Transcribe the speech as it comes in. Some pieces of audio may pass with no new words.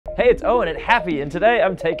Hey, it's Owen at Happy, and today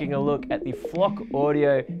I'm taking a look at the Flock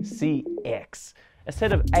Audio CX, a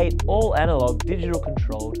set of 8 all-analog digital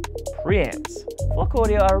controlled preamps. Flock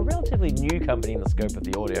Audio are a relatively new company in the scope of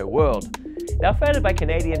the audio world. They were founded by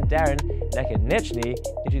Canadian Darren Nakanechny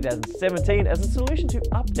in 2017 as a solution to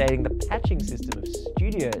updating the patching system of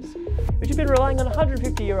studios, which have been relying on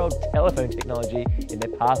 150-year-old telephone technology in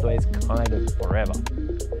their pathways kind of forever.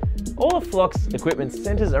 All of Flock's equipment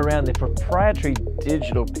centers around their proprietary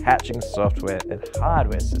digital patching software and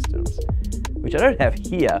hardware systems, which I don't have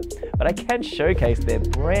here, but I can showcase their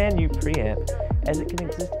brand new preamp as it can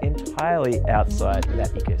exist entirely outside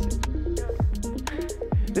that ecosystem.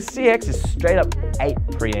 The CX is straight up 8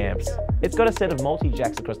 preamps. It's got a set of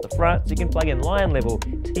multi-jacks across the front, so you can plug in line level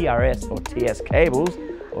TRS or TS cables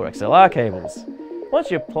or XLR cables. Once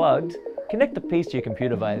you're plugged, connect the piece to your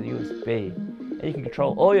computer via USB, and you can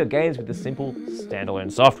control all your gains with the simple standalone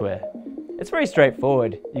software. It's very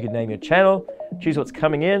straightforward. You can name your channel, choose what's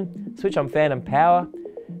coming in, switch on fan and power,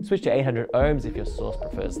 switch to 800 ohms if your source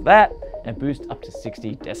prefers that, and boost up to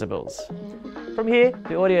 60 decibels. From here,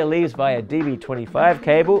 the audio leaves via DB25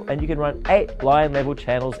 cable, and you can run 8 line level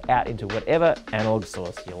channels out into whatever analog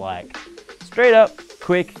source you like. Straight up,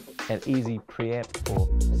 quick, and easy preamp or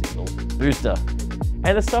signal booster.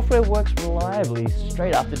 And the software works reliably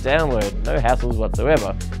straight after download, no hassles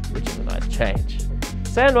whatsoever, which is a nice change.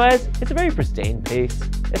 Sound-wise, it's a very pristine piece.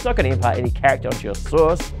 It's not going to impart any character onto your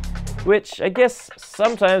source, which I guess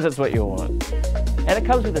sometimes that's what you want. And it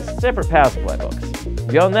comes with a separate power supply box.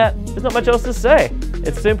 Beyond that, there's not much else to say.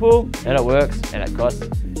 It's simple, and it works, and it costs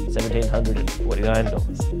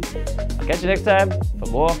 $1,749. I'll catch you next time for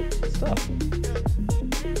more stuff.